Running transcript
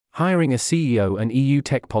Hiring a CEO and EU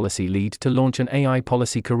tech policy lead to launch an AI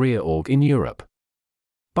policy career org in Europe.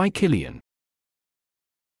 By Kilian.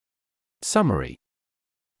 Summary.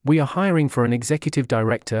 We are hiring for an executive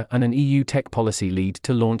director and an EU tech policy lead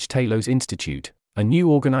to launch Talos Institute, a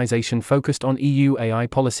new organization focused on EU AI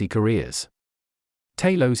policy careers.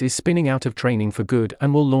 Talos is spinning out of Training for Good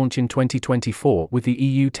and will launch in 2024 with the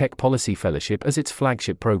EU Tech Policy Fellowship as its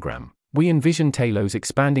flagship program. We envision Talos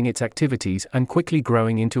expanding its activities and quickly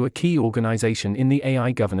growing into a key organization in the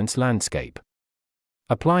AI governance landscape.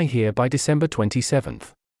 Apply here by December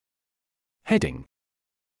 27th. Heading.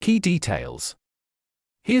 Key details.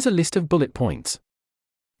 Here's a list of bullet points.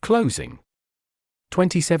 Closing.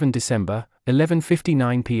 27 December,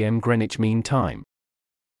 11:59 p.m. Greenwich Mean Time.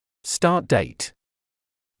 Start date.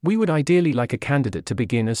 We would ideally like a candidate to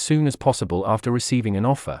begin as soon as possible after receiving an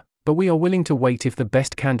offer, but we are willing to wait if the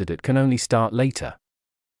best candidate can only start later.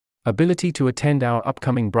 Ability to attend our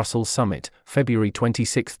upcoming Brussels Summit, February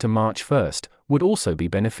 26 to March 1, would also be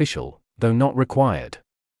beneficial, though not required.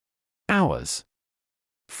 Hours.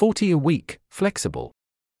 40 a week, flexible.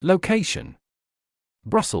 Location.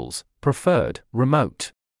 Brussels, preferred,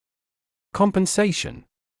 remote. Compensation.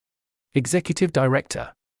 Executive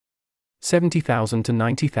Director. 70,000 to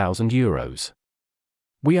 90,000 euros.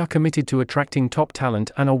 We are committed to attracting top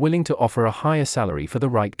talent and are willing to offer a higher salary for the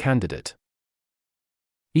right candidate.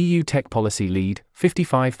 EU Tech Policy Lead,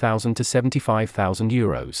 55,000 to 75,000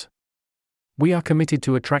 euros. We are committed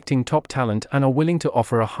to attracting top talent and are willing to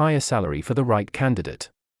offer a higher salary for the right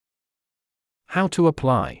candidate. How to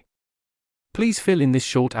apply? Please fill in this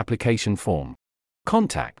short application form.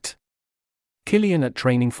 Contact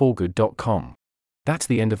Kilian@trainingforgood.com. That's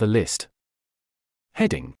the end of the list.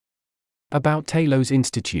 Heading. About Talos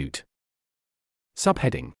Institute.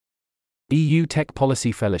 Subheading. EU Tech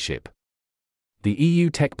Policy Fellowship. The EU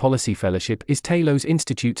Tech Policy Fellowship is Talos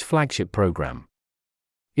Institute's flagship program.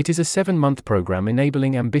 It is a 7-month program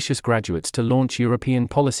enabling ambitious graduates to launch European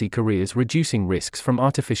policy careers reducing risks from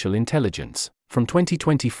artificial intelligence. From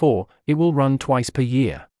 2024, it will run twice per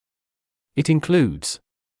year. It includes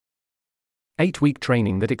 8-week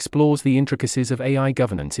training that explores the intricacies of AI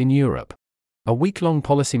governance in Europe. A week-long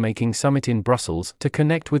policymaking summit in Brussels to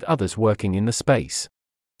connect with others working in the space.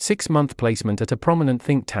 6-month placement at a prominent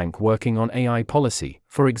think tank working on AI policy,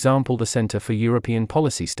 for example the Centre for European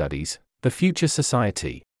Policy Studies, the Future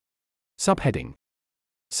Society. Subheading.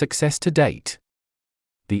 Success to date.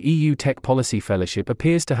 The EU Tech Policy Fellowship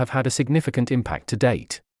appears to have had a significant impact to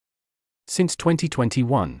date. Since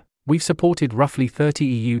 2021, we've supported roughly 30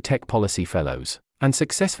 EU Tech Policy Fellows, and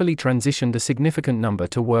successfully transitioned a significant number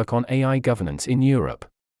to work on AI governance in Europe.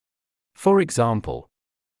 For example,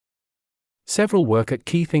 several work at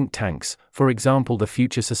key think tanks, for example the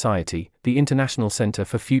Future Society, the International Centre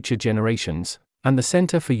for Future Generations, and the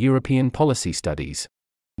Centre for European Policy Studies.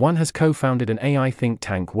 One has co-founded an AI think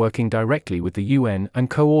tank working directly with the UN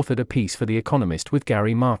and co-authored a piece for The Economist with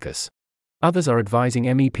Gary Marcus. Others are advising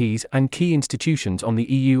MEPs and key institutions on the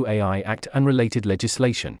EU AI Act and related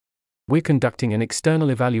legislation. We're conducting an external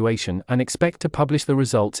evaluation and expect to publish the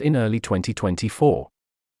results in early 2024.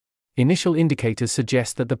 Initial indicators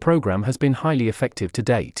suggest that the program has been highly effective to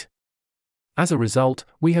date. As a result,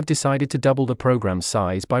 we have decided to double the program's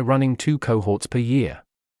size by running 2 cohorts per year.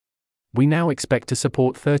 We now expect to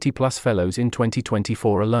support 30+ fellows in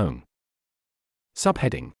 2024 alone.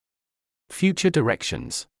 Subheading. Future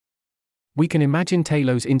directions. We can imagine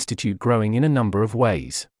Talos Institute growing in a number of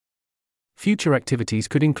ways. Future activities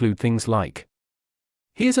could include things like.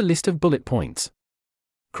 Here's a list of bullet points.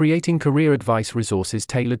 Creating career advice resources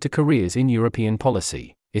tailored to careers in European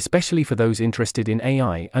policy, especially for those interested in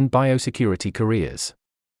AI and biosecurity careers.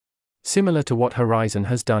 Similar to what Horizon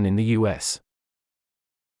has done in the US.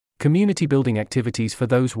 Community building activities for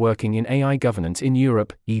those working in AI governance in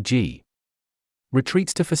Europe, e.g.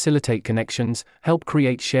 retreats to facilitate connections, help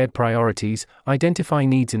create shared priorities, identify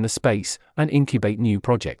needs in the space, and incubate new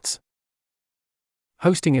projects.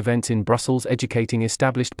 Hosting events in Brussels educating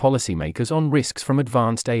established policymakers on risks from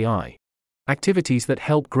advanced AI. Activities that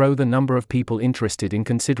help grow the number of people interested in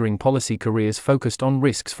considering policy careers focused on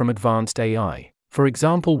risks from advanced AI, for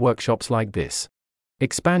example workshops like this.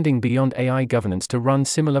 Expanding beyond AI governance to run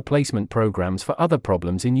similar placement programs for other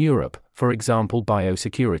problems in Europe, for example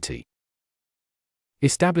biosecurity.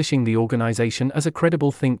 Establishing the organization as a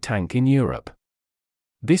credible think tank in Europe.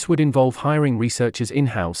 This would involve hiring researchers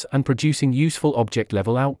in-house and producing useful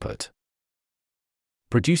object-level output.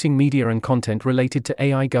 Producing media and content related to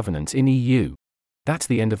AI governance in EU. That's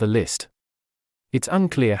the end of the list. It's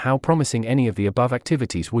unclear how promising any of the above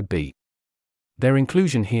activities would be. Their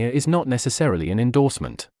inclusion here is not necessarily an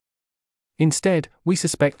endorsement. Instead, we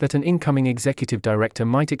suspect that an incoming executive director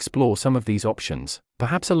might explore some of these options,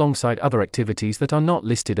 perhaps alongside other activities that are not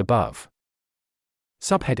listed above.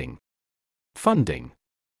 Subheading: Funding.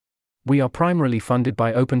 We are primarily funded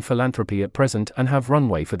by open philanthropy at present and have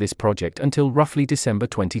runway for this project until roughly December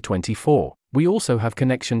 2024. We also have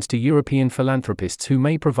connections to European philanthropists who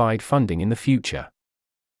may provide funding in the future.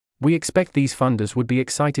 We expect these funders would be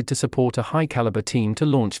excited to support a high-caliber team to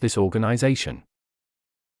launch this organization.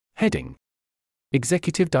 Heading: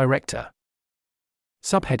 Executive Director.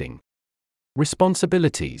 Subheading: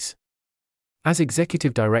 Responsibilities. As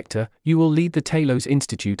Executive Director, you will lead the Talos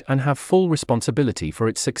Institute and have full responsibility for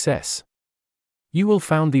its success. You will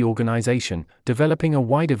found the organization, developing a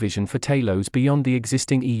wider vision for Talos beyond the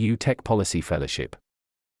existing EU Tech Policy Fellowship.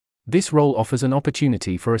 This role offers an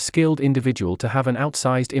opportunity for a skilled individual to have an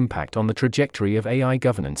outsized impact on the trajectory of AI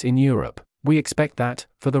governance in Europe. We expect that,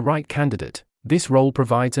 for the right candidate, this role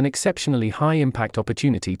provides an exceptionally high-impact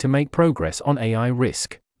opportunity to make progress on AI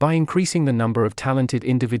risk, by increasing the number of talented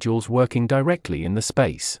individuals working directly in the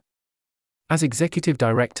space. As Executive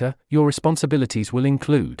Director, your responsibilities will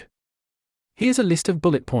include. Here's a list of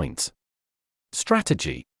bullet points.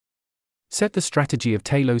 Strategy. Set the strategy of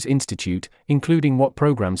Talos Institute, including what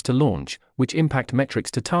programs to launch, which impact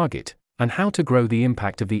metrics to target, and how to grow the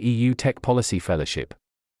impact of the EU Tech Policy Fellowship.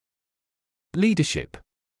 Leadership.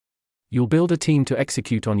 You'll build a team to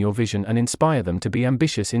execute on your vision and inspire them to be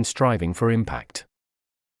ambitious in striving for impact.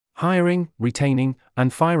 Hiring, retaining,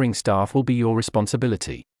 and firing staff will be your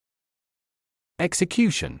responsibility.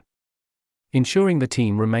 Execution. Ensuring the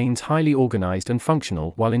team remains highly organized and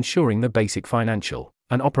functional while ensuring the basic financial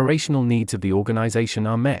and operational needs of the organization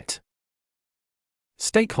are met.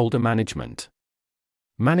 Stakeholder management.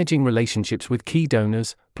 Managing relationships with key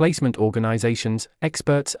donors, placement organizations,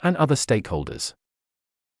 experts, and other stakeholders.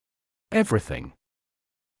 Everything.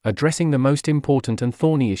 Addressing the most important and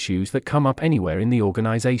thorny issues that come up anywhere in the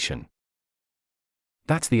organization.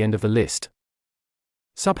 That's the end of the list.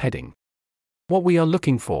 Subheading: What we are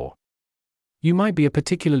looking for. You might be a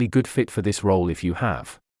particularly good fit for this role if you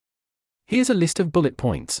have. Here's a list of bullet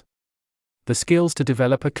points. The skills to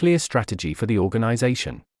develop a clear strategy for the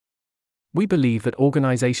organization. We believe that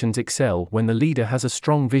organizations excel when the leader has a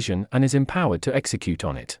strong vision and is empowered to execute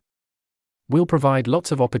on it. We'll provide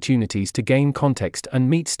lots of opportunities to gain context and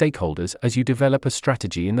meet stakeholders as you develop a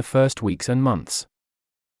strategy in the first weeks and months.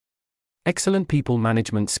 Excellent people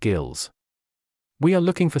management skills. We are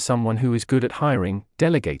looking for someone who is good at hiring,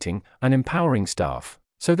 delegating, and empowering staff,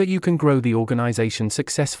 so that you can grow the organization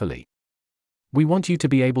successfully. We want you to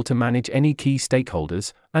be able to manage any key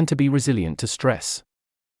stakeholders, and to be resilient to stress.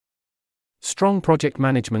 Strong project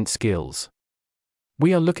management skills.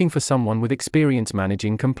 We are looking for someone with experience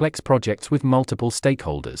managing complex projects with multiple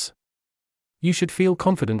stakeholders. You should feel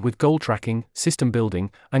confident with goal tracking, system building,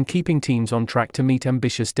 and keeping teams on track to meet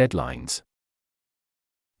ambitious deadlines.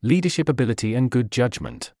 Leadership ability and good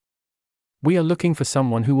judgment. We are looking for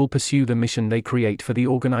someone who will pursue the mission they create for the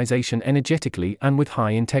organization energetically and with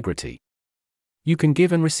high integrity. You can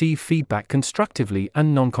give and receive feedback constructively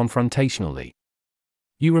and non-confrontationally.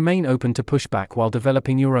 You remain open to pushback while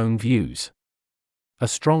developing your own views. A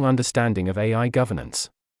strong understanding of AI governance.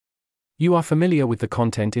 You are familiar with the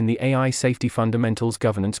content in the AI Safety Fundamentals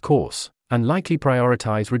Governance course, and likely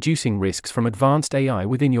prioritize reducing risks from advanced AI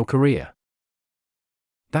within your career.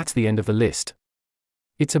 That's the end of the list.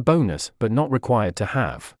 It's a bonus, but not required to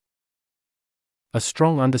have. A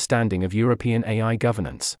strong understanding of European AI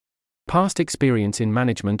governance. Past experience in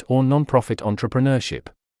management or non-profit entrepreneurship.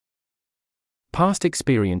 Past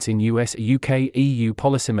experience in US, UK, EU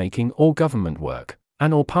policymaking or government work,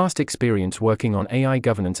 and/or past experience working on AI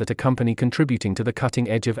governance at a company contributing to the cutting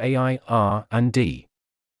edge of AI, R&D.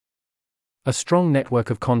 A strong network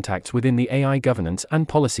of contacts within the AI governance and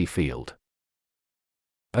policy field.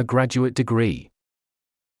 A graduate degree.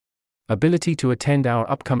 Ability to attend our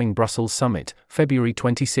upcoming Brussels Summit, February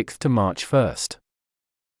 26th to March 1st.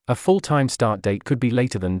 A full-time start date could be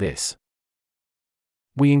later than this.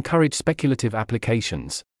 We encourage speculative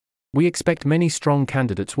applications. We expect many strong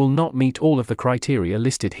candidates will not meet all of the criteria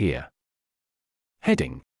listed here.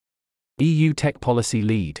 Heading: EU Tech Policy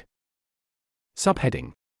Lead.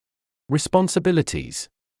 Subheading: Responsibilities.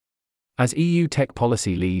 As EU Tech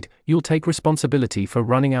Policy Lead, you'll take responsibility for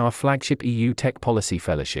running our flagship EU Tech Policy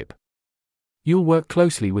Fellowship. You'll work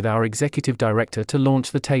closely with our Executive Director to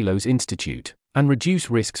launch the Talos Institute, and reduce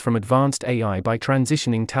risks from advanced AI by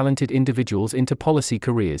transitioning talented individuals into policy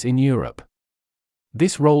careers in Europe.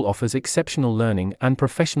 This role offers exceptional learning and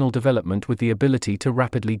professional development with the ability to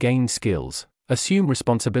rapidly gain skills, assume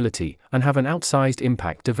responsibility, and have an outsized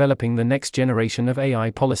impact developing the next generation of AI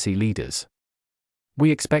policy leaders. We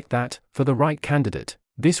expect that, for the right candidate,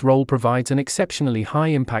 this role provides an exceptionally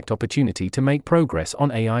high-impact opportunity to make progress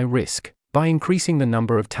on AI risk, by increasing the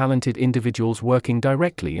number of talented individuals working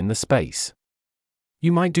directly in the space.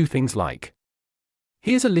 You might do things like: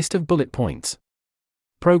 here's a list of bullet points.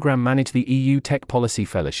 Program manage the EU Tech Policy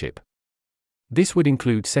Fellowship. This would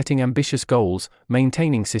include setting ambitious goals,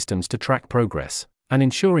 maintaining systems to track progress, and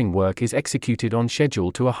ensuring work is executed on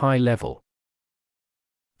schedule to a high level.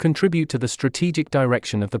 Contribute to the strategic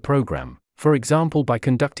direction of the program, for example by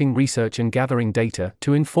conducting research and gathering data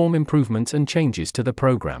to inform improvements and changes to the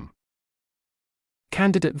program.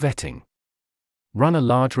 Candidate vetting. Run a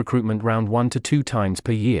large recruitment round 1 to 2 times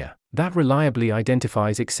per year that reliably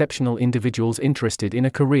identifies exceptional individuals interested in a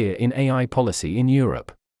career in AI policy in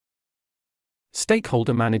Europe.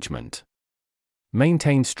 Stakeholder management.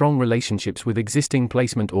 Maintain strong relationships with existing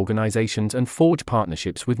placement organizations and forge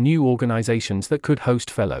partnerships with new organizations that could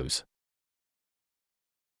host fellows.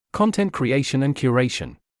 Content creation and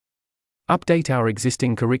curation. Update our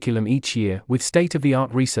existing curriculum each year with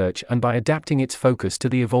state-of-the-art research and by adapting its focus to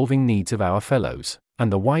the evolving needs of our fellows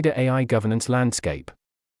and the wider AI governance landscape.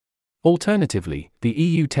 Alternatively, the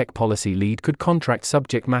EU Tech Policy Lead could contract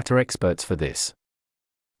subject matter experts for this.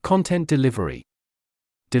 Content delivery.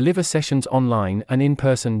 Deliver sessions online and in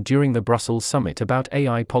person during the Brussels Summit about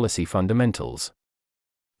AI policy fundamentals.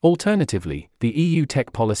 Alternatively, the EU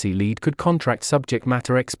Tech Policy Lead could contract subject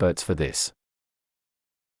matter experts for this.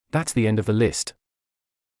 That's the end of the list.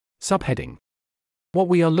 Subheading. What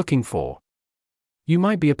we are looking for. You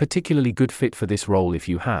might be a particularly good fit for this role if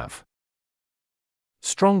you have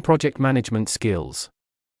strong project management skills.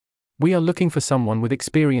 We are looking for someone with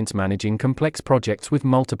experience managing complex projects with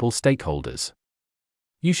multiple stakeholders.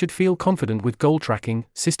 You should feel confident with goal tracking,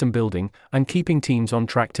 system building, and keeping teams on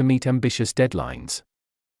track to meet ambitious deadlines.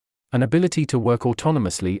 An ability to work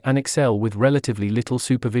autonomously and excel with relatively little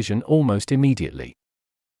supervision almost immediately.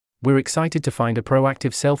 We're excited to find a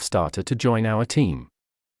proactive self-starter to join our team.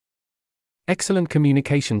 Excellent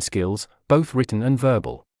communication skills, both written and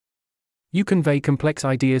verbal. You convey complex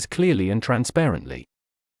ideas clearly and transparently.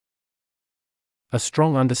 A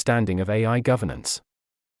strong understanding of AI governance.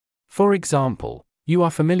 For example, you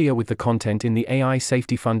are familiar with the content in the AI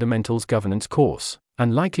Safety Fundamentals Governance course,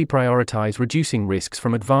 and likely prioritize reducing risks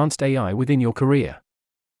from advanced AI within your career.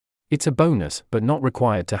 It's a bonus, but not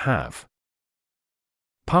required to have.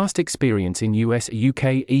 Past experience in US,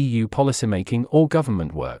 UK, EU policymaking or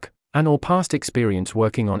government work, and/or past experience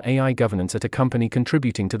working on AI governance at a company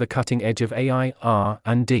contributing to the cutting edge of AI,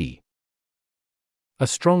 R&D. A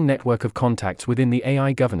strong network of contacts within the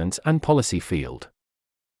AI governance and policy field.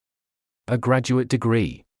 A graduate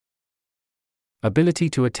degree. Ability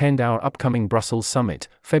to attend our upcoming Brussels Summit,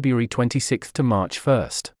 February 26 to March 1.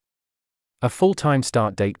 A full-time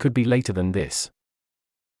start date could be later than this.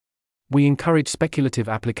 We encourage speculative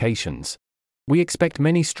applications. We expect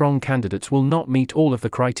many strong candidates will not meet all of the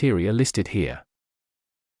criteria listed here.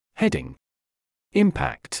 Heading.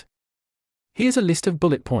 Impact. Here's a list of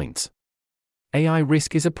bullet points. AI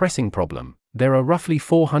risk is a pressing problem. There are roughly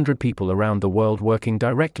 400 people around the world working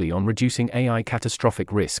directly on reducing AI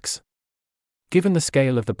catastrophic risks. Given the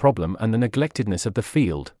scale of the problem and the neglectedness of the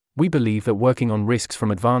field, we believe that working on risks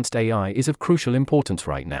from advanced AI is of crucial importance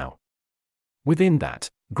right now. Within that,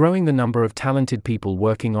 growing the number of talented people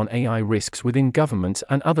working on AI risks within governments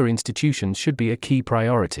and other institutions should be a key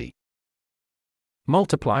priority.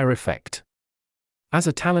 Multiplier effect. As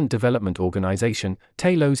a talent development organization,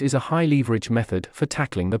 Talos is a high-leverage method for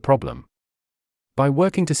tackling the problem. By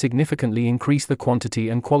working to significantly increase the quantity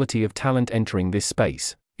and quality of talent entering this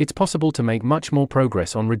space, it's possible to make much more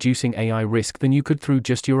progress on reducing AI risk than you could through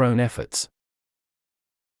just your own efforts.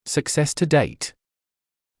 Success to date.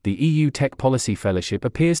 The EU Tech Policy Fellowship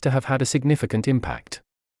appears to have had a significant impact.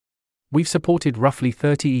 We've supported roughly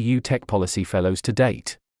 30 EU Tech Policy Fellows to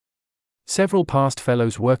date. Several past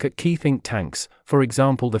fellows work at key think tanks, for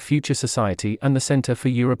example the Future Society and the Centre for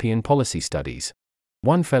European Policy Studies.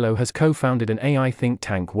 One fellow has co-founded an AI think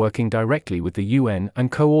tank working directly with the UN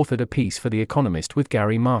and co-authored a piece for The Economist with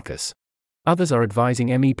Gary Marcus. Others are advising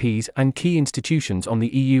MEPs and key institutions on the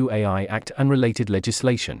EU AI Act and related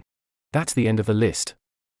legislation. That's the end of the list.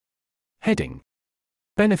 Heading.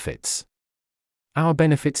 Benefits. Our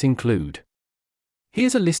benefits include.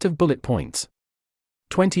 Here's a list of bullet points.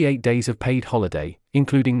 28 days of paid holiday,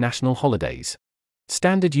 including national holidays.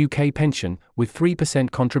 Standard UK pension, with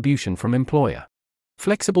 3% contribution from employer.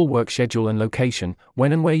 Flexible work schedule and location,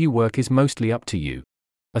 when and where you work is mostly up to you.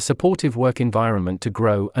 A supportive work environment to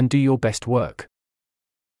grow and do your best work.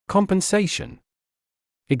 Compensation.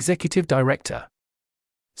 Executive Director.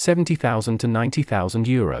 €70,000 to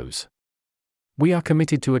 €90,000. We are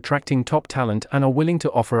committed to attracting top talent and are willing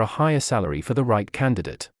to offer a higher salary for the right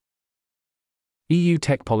candidate. EU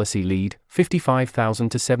Tech Policy Lead, €55,000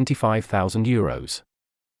 to €75,000.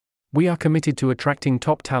 We are committed to attracting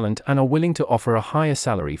top talent and are willing to offer a higher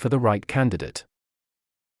salary for the right candidate.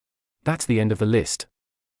 That's the end of the list.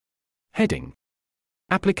 Heading: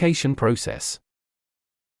 Application Process.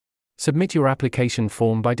 Submit your application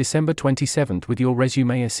form by December 27th with your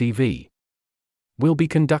resume or CV. We'll be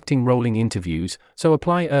conducting rolling interviews, so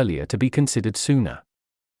apply earlier to be considered sooner.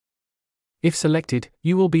 If selected,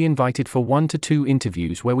 you will be invited for 1 to 2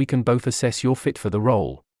 interviews where we can both assess your fit for the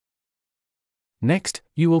role. Next,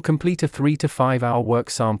 you will complete a 3 to 5 hour work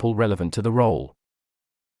sample relevant to the role.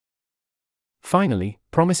 Finally,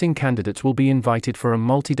 promising candidates will be invited for a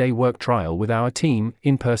multi-day work trial with our team,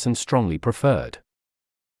 in person strongly preferred.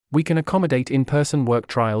 We can accommodate in-person work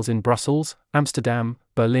trials in Brussels, Amsterdam,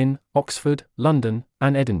 Berlin, Oxford, London,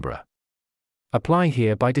 and Edinburgh. Apply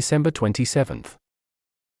here by December 27th.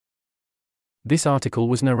 This article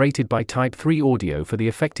was narrated by Type 3 Audio for the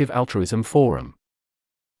Effective Altruism Forum.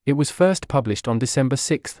 It was first published on December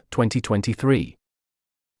 6, 2023.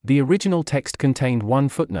 The original text contained one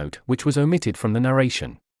footnote which was omitted from the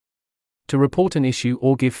narration. To report an issue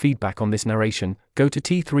or give feedback on this narration, go to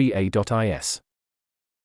t3a.is.